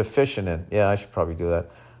what you're deficient in. Yeah, I should probably do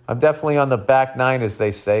that. I'm definitely on the back nine, as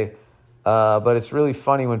they say, but it's really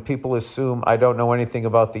funny when people assume I don't know anything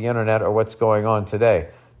about the internet or what's going on today.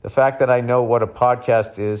 The fact that I know what a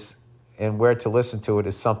podcast is and where to listen to it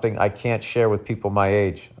is something I can't share with people my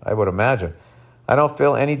age, I would imagine. I don't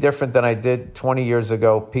feel any different than I did 20 years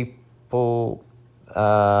ago. People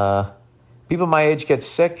my age get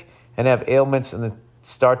sick and have ailments and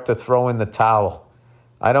start to throw in the towel.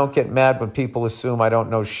 I don't get mad when people assume I don't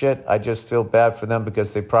know shit. I just feel bad for them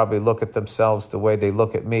because they probably look at themselves the way they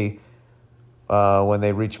look at me when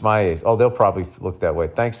they reach my age. Oh, they'll probably look that way.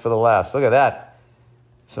 Thanks for the laughs. Look at that.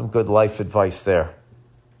 Some good life advice there.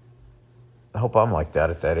 I hope I'm like that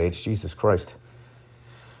at that age. Jesus Christ.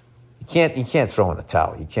 You can't throw in the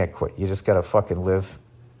towel. You can't quit. You just got to fucking live,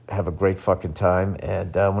 have a great fucking time.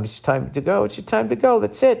 And when it's your time to go, it's your time to go.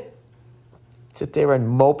 That's it. Sit there and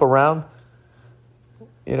mope around,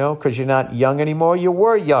 because you're not young anymore. You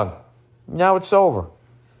were young. Now it's over.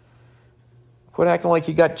 Quit acting like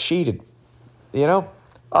you got cheated,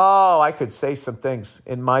 Oh, I could say some things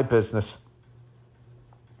in my business.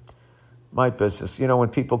 When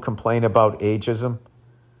people complain about ageism,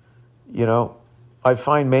 I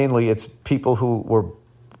find mainly it's people who were,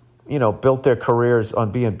 built their careers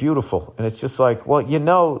on being beautiful. And it's just like, well,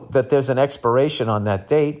 that there's an expiration on that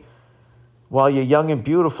date. While you're young and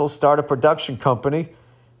beautiful, start a production company.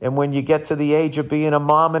 And when you get to the age of being a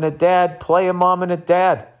mom and a dad, play a mom and a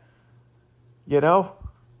dad.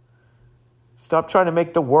 Stop trying to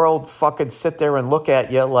make the world fucking sit there and look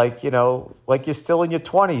at you like you're still in your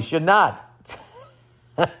 20s. You're not.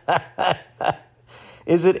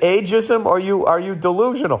 Is it ageism or are you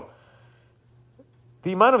delusional?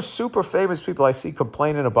 The amount of super famous people I see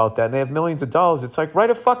complaining about that, and they have millions of dollars, it's like, write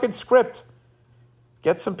a fucking script.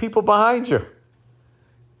 Get some people behind you.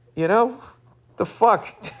 The fuck?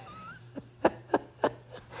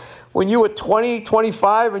 When you were 20,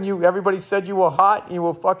 25, and everybody said you were hot, and you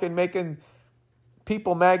were fucking making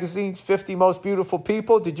People magazine's 50 most beautiful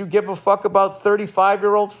people, did you give a fuck about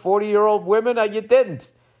 35-year-old, 40-year-old women? You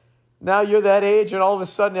didn't. Now you're that age, and all of a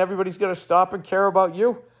sudden everybody's going to stop and care about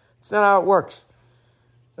you? It's not how it works.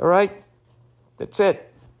 All right? That's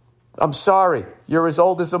it. I'm sorry. You're as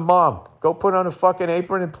old as a mom. Go put on a fucking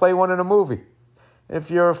apron and play one in a movie.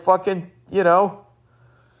 If you're a fucking, a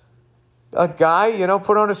guy,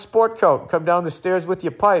 put on a sport coat and come down the stairs with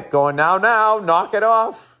your pipe going, now, knock it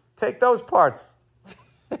off. Take those parts.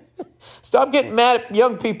 Stop getting mad at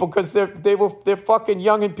young people because they're fucking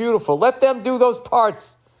young and beautiful. Let them do those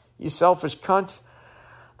parts, you selfish cunts.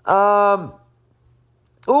 That's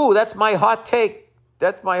my hot take.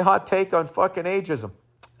 That's my hot take on fucking ageism.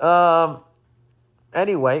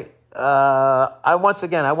 Anyway, I want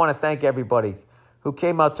to thank everybody who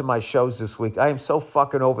came out to my shows this week. I am so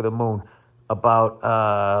fucking over the moon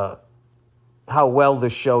about how well the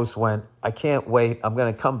shows went. I can't wait. I'm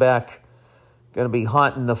going to come back. Going to be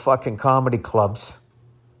haunting the fucking comedy clubs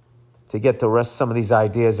to get the rest of some of these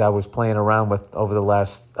ideas I was playing around with over the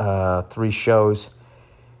last 3 shows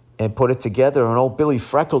and put it together. And old Billy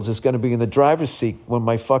Freckles is going to be in the driver's seat when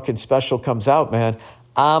my fucking special comes out, man.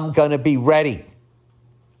 I'm going to be ready.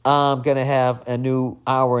 I'm going to have a new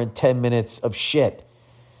hour and 10 minutes of shit.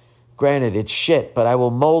 Granted, it's shit, but I will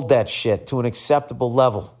mold that shit to an acceptable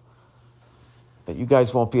level that you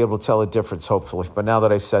guys won't be able to tell the difference, hopefully. But now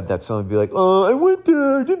that I said that, someone will be like, I went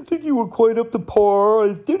there. I didn't think you were quite up to par.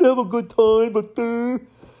 I did have a good time, but...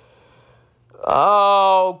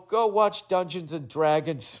 Oh, go watch Dungeons and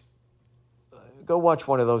Dragons. Go watch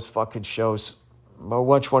one of those fucking shows. Or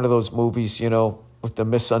watch one of those movies, with the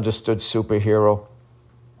misunderstood superhero.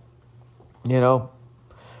 I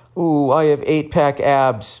have 8-pack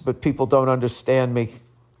abs, but people don't understand me,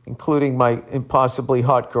 including my impossibly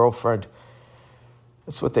hot girlfriend.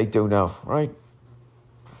 That's what they do now, right?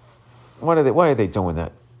 Why are they doing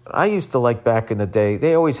that? I used to like back in the day,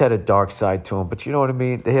 they always had a dark side to them, but you know what I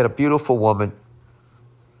mean? They had a beautiful woman.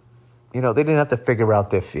 They didn't have to figure out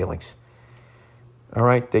their feelings. All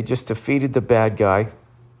right? They just defeated the bad guy,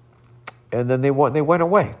 and then they went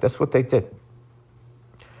away. That's what they did.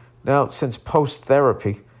 Now, since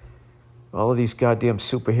post-therapy, all of these goddamn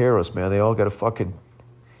superheroes, man, they all got a fucking...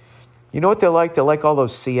 You know what they're like? They're like all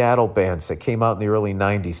those Seattle bands that came out in the early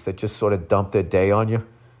 90s that just sort of dumped their day on you.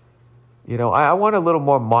 I want a little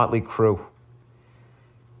more Motley Crue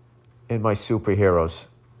in my superheroes.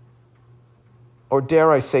 Or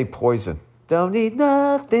dare I say Poison. Don't need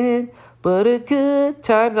nothing but a good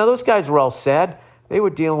time. Now, those guys were all sad. They were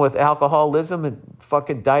dealing with alcoholism and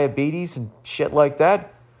fucking diabetes and shit like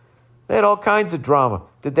that. They had all kinds of drama.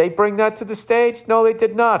 Did they bring that to the stage? No, they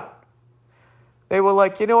did not. They were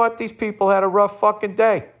like, you know what? These people had a rough fucking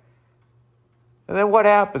day. And then what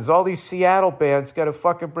happens? All these Seattle bands got to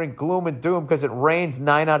fucking bring gloom and doom because it rains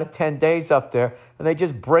 9 out of 10 days up there. And they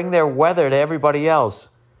just bring their weather to everybody else.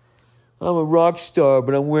 I'm a rock star,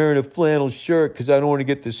 but I'm wearing a flannel shirt because I don't want to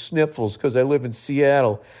get the sniffles because I live in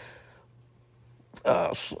Seattle.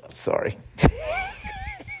 Oh, sorry.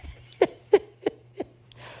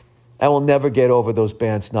 I will never get over those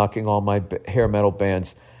bands knocking all my hair metal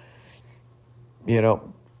bands.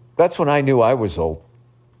 That's when I knew I was old.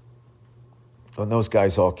 When those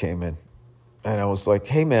guys all came in. And I was like,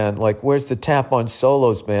 hey, man, where's the tap on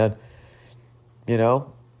solos, man? I don't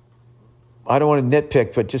want to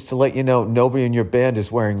nitpick, but just to let you know, nobody in your band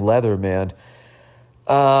is wearing leather, man.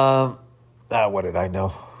 What did I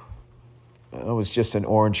know? I was just an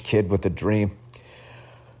orange kid with a dream.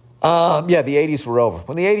 The 80s were over.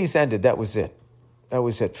 When the 80s ended, that was it. That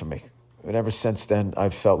was it for me. And ever since then,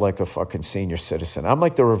 I've felt like a fucking senior citizen. I'm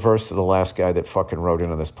like the reverse of the last guy that fucking wrote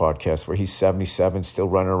in on this podcast where he's 77, still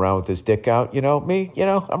running around with his dick out. Me,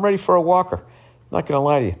 I'm ready for a walker. I'm not going to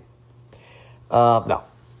lie to you. No.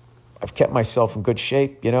 I've kept myself in good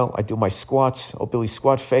shape, I do my squats, old Billy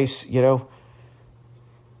squat face, I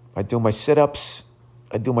do my sit-ups,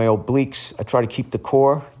 I do my obliques. I try to keep the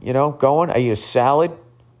core, going. I eat a salad.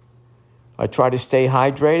 I try to stay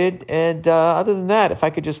hydrated. And other than that, if I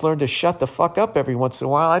could just learn to shut the fuck up every once in a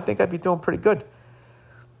while, I think I'd be doing pretty good.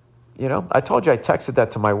 I told you I texted that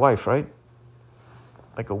to my wife, right?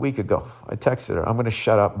 Like a week ago. I texted her, I'm going to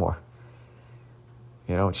shut up more.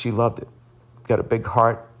 And she loved it. Got a big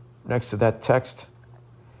heart next to that text.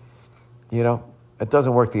 It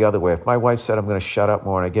doesn't work the other way. If my wife said I'm going to shut up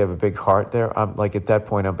more and I gave a big heart there, I'm like, at that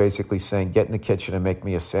point, I'm basically saying, get in the kitchen and make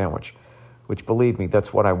me a sandwich. Which, believe me,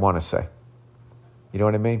 that's what I want to say. You know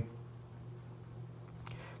what I mean?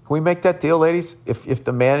 Can we make that deal, ladies? If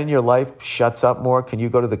the man in your life shuts up more, can you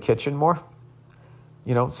go to the kitchen more?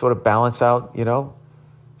 Sort of balance out,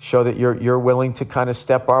 show that you're willing to kind of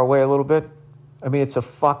step our way a little bit. I mean, it's a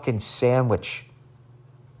fucking sandwich.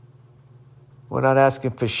 We're not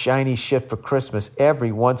asking for shiny shit for Christmas.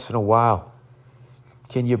 Every once in a while,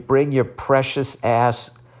 can you bring your precious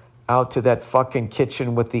ass out to that fucking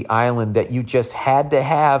kitchen with the island that you just had to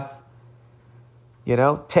have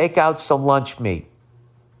Take out some lunch meat.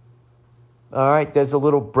 All right, there's a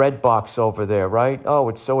little bread box over there, right? Oh,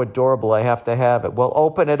 it's so adorable, I have to have it. Well,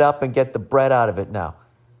 open it up and get the bread out of it now.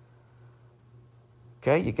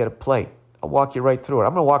 Okay, you get a plate. I'll walk you right through it.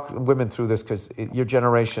 I'm going to walk women through this because your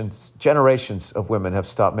generations of women have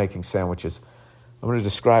stopped making sandwiches. I'm going to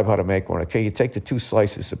describe how to make one. Okay, you take the 2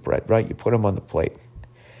 slices of bread, right? You put them on the plate.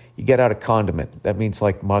 You get out a condiment. That means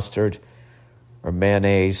like mustard or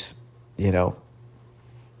mayonnaise,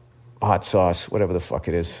 hot sauce, whatever the fuck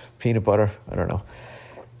it is. Peanut butter, I don't know.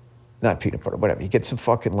 Not peanut butter, whatever. You get some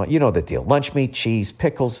fucking, you know the deal. Lunch meat, cheese,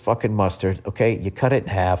 pickles, fucking mustard, okay? You cut it in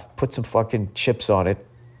half, put some fucking chips on it.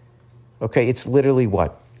 Okay, it's literally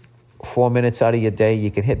what? 4 minutes out of your day,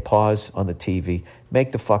 you can hit pause on the TV,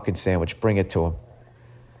 make the fucking sandwich, bring it to him.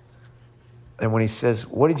 And when he says,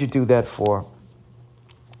 what did you do that for?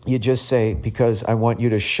 You just say, because I want you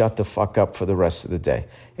to shut the fuck up for the rest of the day.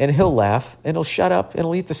 And he'll laugh, and he'll shut up, and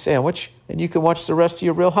he'll eat the sandwich, and you can watch the rest of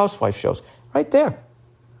your Real Housewife shows right there.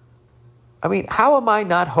 I mean, how am I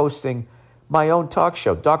not hosting my own talk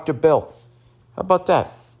show? Dr. Bill. How about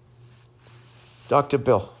that? Dr.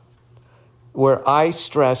 Bill. Where I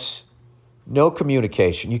stress no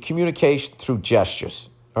communication. You communicate through gestures,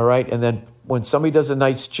 all right? And then when somebody does a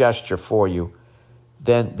nice gesture for you,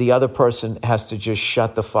 then the other person has to just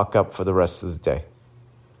shut the fuck up for the rest of the day.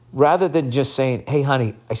 Rather than just saying, hey,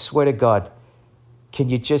 honey, I swear to God, can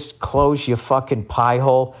you just close your fucking pie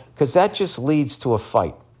hole? Because that just leads to a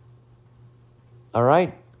fight. All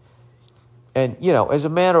right? And, as a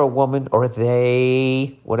man or a woman or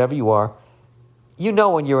they, whatever you are,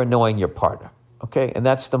 when you're annoying your partner, okay? And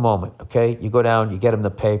that's the moment, okay? You go down, you get him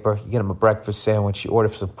the paper, you get him a breakfast sandwich, you order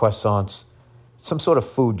some croissants, some sort of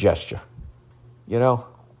food gesture, You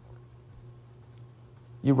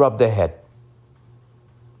rub their head.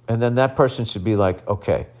 And then that person should be like,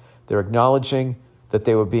 okay, they're acknowledging that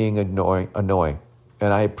they were being annoying,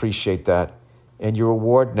 and I appreciate that. And your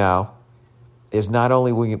reward now is not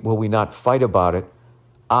only will we not fight about it,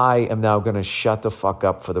 I am now going to shut the fuck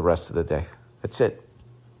up for the rest of the day. That's it.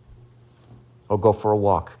 Or go for a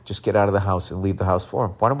walk. Just get out of the house and leave the house for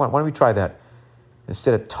him. Why don't we try that?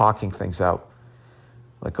 Instead of talking things out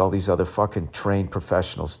like all these other fucking trained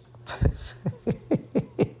professionals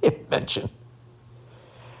mention.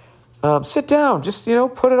 Sit down. Just,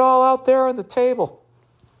 put it all out there on the table.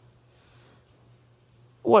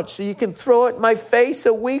 What, so you can throw it in my face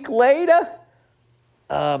a week later?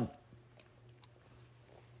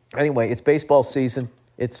 Anyway, it's baseball season.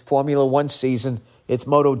 It's Formula One season. It's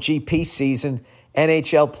MotoGP season.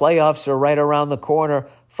 NHL playoffs are right around the corner,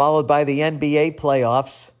 followed by the NBA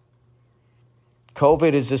playoffs.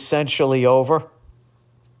 COVID is essentially over.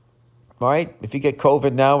 All right? If you get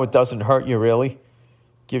COVID now, it doesn't hurt you really.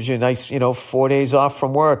 Gives you a nice, 4 days off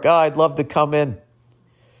from work. Oh, I'd love to come in,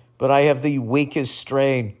 but I have the weakest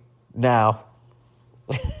strain now.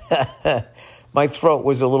 My throat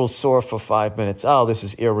was a little sore for 5 minutes. Oh, this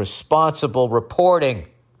is irresponsible reporting.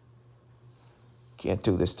 Can't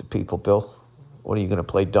do this to people, Bill. What are you going to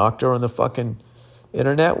play doctor on the fucking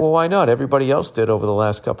internet? Well, why not? Everybody else did over the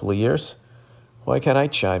last couple of years. Why can't I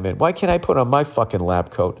chime in? Why can't I put on my fucking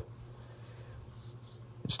lab coat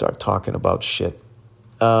and start talking about shit?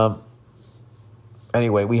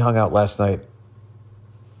 Anyway, we hung out last night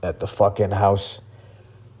at the fucking house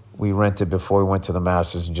we rented before we went to the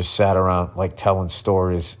Masters and just sat around like telling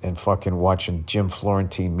stories and fucking watching Jim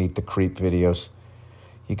Florentine Meet the Creep videos.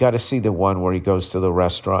 You got to see the one where he goes to the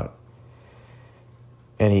restaurant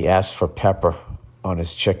and he asks for pepper on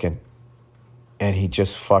his chicken. And he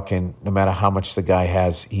just fucking, no matter how much the guy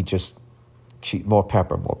has, more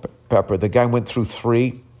pepper, more pepper. The guy went through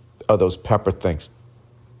 3 of those pepper things.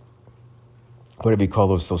 What do you call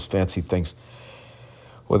those fancy things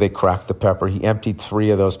where they crack the pepper? He emptied 3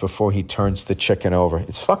 of those before he turns the chicken over.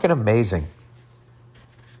 It's fucking amazing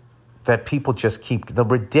that people just keep the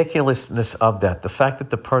ridiculousness of that. The fact that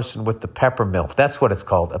the person with the pepper mill, that's what it's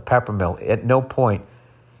called, a pepper mill, at no point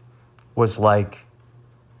was like,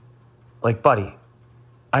 buddy,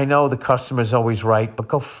 I know the customer's always right, but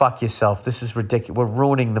go fuck yourself. This is ridiculous. We're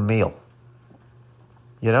ruining the meal.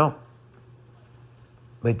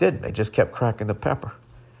 They didn't. They just kept cracking the pepper,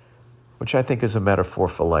 which I think is a metaphor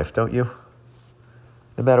for life, don't you?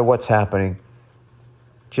 No matter what's happening,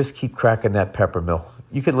 just keep cracking that pepper mill.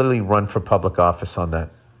 You could literally run for public office on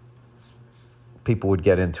that. People would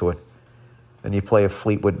get into it. And you play a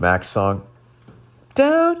Fleetwood Mac song.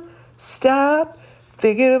 Don't stop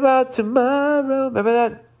thinking about tomorrow. Remember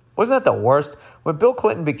that? Wasn't that the worst? When Bill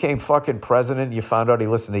Clinton became fucking president, you found out he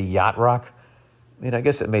listened to yacht rock. I mean, I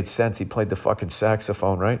guess it made sense. He played the fucking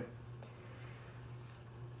saxophone, right?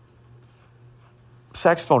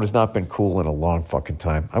 Saxophone has not been cool in a long fucking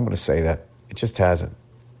time. I'm going to say that. It just hasn't.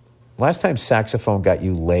 Last time saxophone got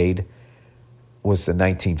you laid was the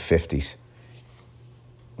 1950s.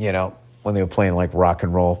 You know, when they were playing like rock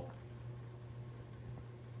and roll.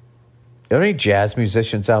 Are there any jazz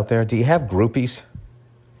musicians out there? Do you have groupies?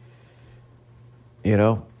 You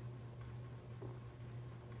know?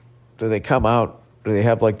 Do they come out? Do they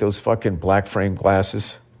have like those fucking black frame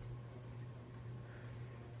glasses?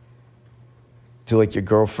 Do like your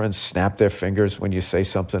girlfriends snap their fingers when you say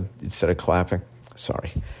something instead of clapping?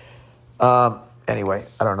 Sorry. Anyway,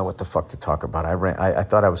 I don't know what the fuck to talk about. I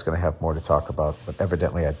thought I was going to have more to talk about, but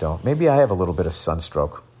evidently I don't. Maybe I have a little bit of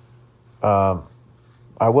sunstroke. I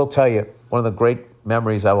will tell you, one of the great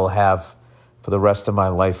memories I will have for the rest of my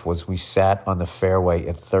life was we sat on the fairway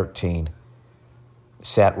at 13,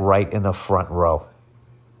 sat right in the front row,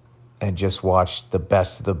 and just watched the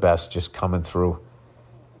best of the best just coming through,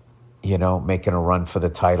 you know, making a run for the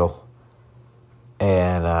title.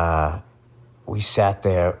 And we sat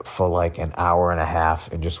there for like an hour and a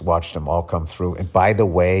half and just watched them all come through. And by the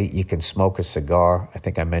way, you can smoke a cigar. I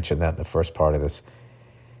think I mentioned that in the first part of this.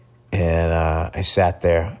 And I sat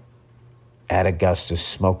there at Augusta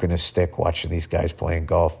smoking a stick, watching these guys playing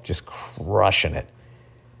golf, just crushing it.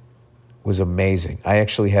 It was amazing. I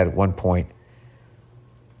actually had at one point,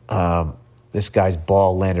 this guy's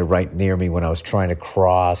ball landed right near me when I was trying to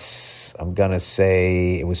cross, I'm going to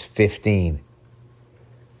say it was 15.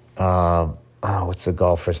 What's the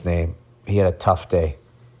golfer's name? He had a tough day.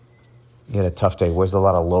 Wears a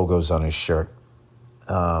lot of logos on his shirt.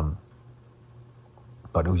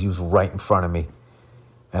 But he was right in front of me.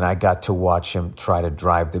 And I got to watch him try to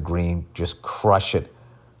drive the green, just crush it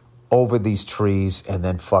over these trees and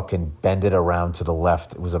then fucking bend it around to the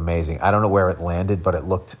left. It was amazing. I don't know where it landed, but it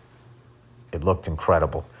looked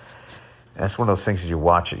incredible. And it's one of those things as you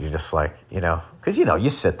watch it, you're just like, you know, because, you know, you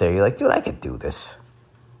sit there, you're like, dude, I could do this.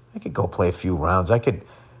 I could go play a few rounds. I could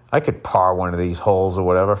par one of these holes or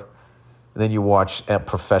whatever. And then you watch a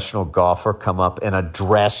professional golfer come up and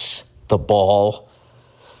address the ball.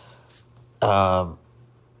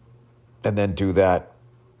 And then do that.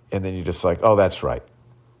 And then you're just like, oh, that's right.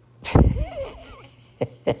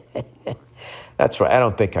 That's right. I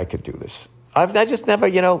don't think I could do this. I just never,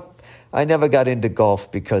 you know, I never got into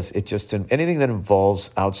golf because it just, anything that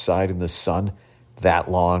involves outside in the sun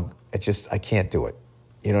that long, I can't do it.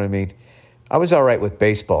 You know what I mean? I was all right with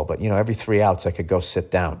baseball, but, you know, every 3 outs I could go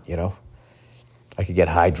sit down, you know? I could get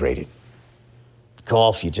hydrated.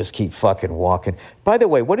 Golf, you just keep fucking walking. By the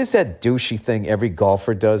way, what is that douchey thing every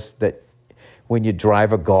golfer does that when you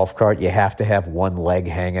drive a golf cart, you have to have one leg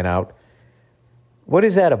hanging out? What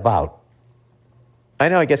is that about? I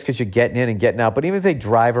know, I guess because you're getting in and getting out, but even if they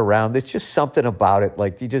drive around, there's just something about it.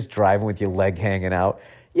 Like, you're just driving with your leg hanging out.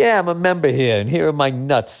 Yeah, I'm a member here, and here are my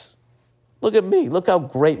nuts. Look at me. Look how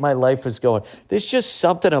great my life is going. There's just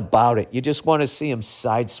something about it. You just want to see him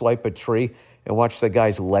sideswipe a tree and watch the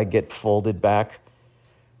guy's leg get folded back.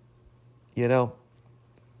 You know?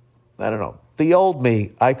 I don't know. The old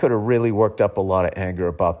me, I could have really worked up a lot of anger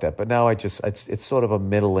about that. But now it's sort of a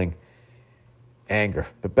middling anger.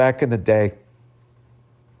 But back in the day,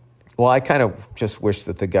 well, I kind of just wish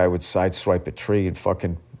that the guy would sideswipe a tree and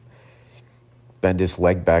fucking bend his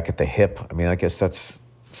leg back at the hip. I mean, I guess that's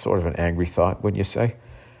sort of an angry thought, wouldn't you say?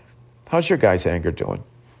 How's your guys' anger doing?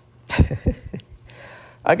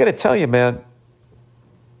 I got to tell you, man,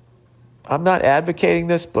 I'm not advocating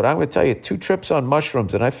this, but I'm going to tell you, 2 trips on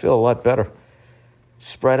mushrooms and I feel a lot better.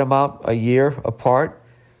 Spread them out a year apart.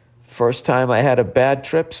 First time I had a bad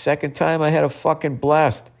trip. Second time I had a fucking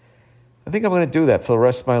blast. I think I'm going to do that for the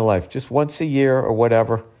rest of my life. Just once a year or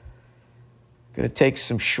whatever. Going to take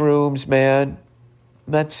some shrooms, man.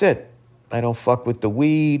 And that's it. I don't fuck with the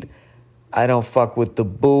weed. I don't fuck with the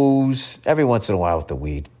booze. Every once in a while with the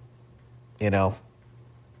weed. You know?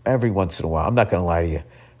 Every once in a while. I'm not going to lie to you.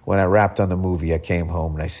 When I wrapped on the movie, I came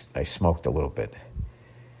home and I smoked a little bit.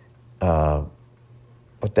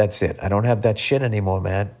 But that's it. I don't have that shit anymore,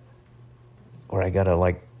 man. Where I got to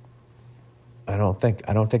like, I don't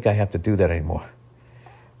think I have to do that anymore.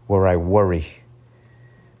 Where I worry.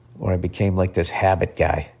 Where I became like this habit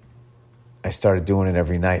guy. I started doing it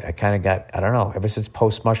every night. I kind of got, I don't know, ever since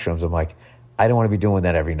post-mushrooms, I'm like, I don't want to be doing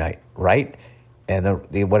that every night, right? And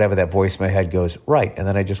the whatever that voice in my head goes, right. And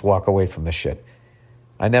then I just walk away from the shit.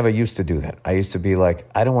 I never used to do that. I used to be like,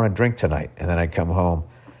 I don't want to drink tonight. And then I'd come home.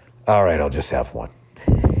 All right, I'll just have one.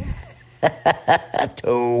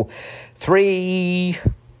 2, 3.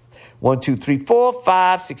 1, 2, 3, 4,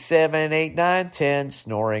 5, 6, 7, 8, 9, 10.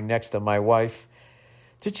 Snoring next to my wife.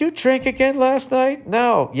 Did you drink again last night?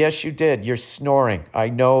 No. Yes, you did. You're snoring. I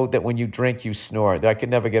know that when you drink, you snore. I could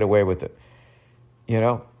never get away with it. You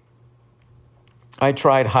know? I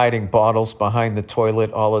tried hiding bottles behind the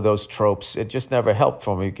toilet, all of those tropes. It just never helped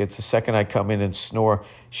for me because the second I come in and snore,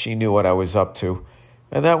 she knew what I was up to.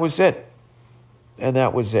 And that was it.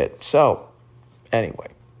 So, anyway,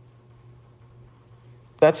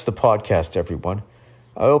 that's the podcast, everyone.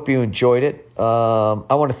 I hope you enjoyed it.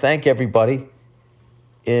 I want to thank everybody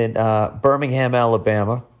in Birmingham,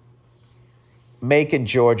 Alabama, Macon,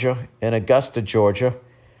 Georgia, and Augusta, Georgia.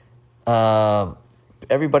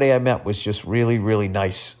 Everybody I met was just really, really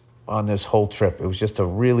nice on this whole trip. It was just a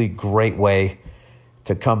really great way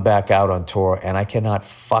to come back out on tour, and I cannot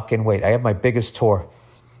fucking wait. I have my biggest tour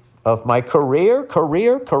of my career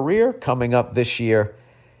coming up this year,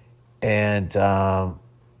 and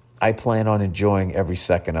I plan on enjoying every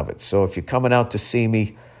second of it. So if you're coming out to see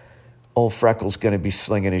me, old Freckle's going to be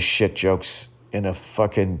slinging his shit jokes in a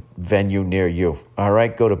fucking venue near you. All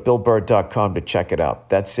right, go to BillBurr.com to check it out.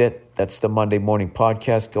 That's it. That's the Monday Morning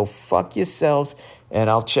Podcast. Go fuck yourselves, and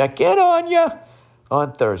I'll check in on you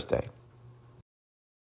on Thursday.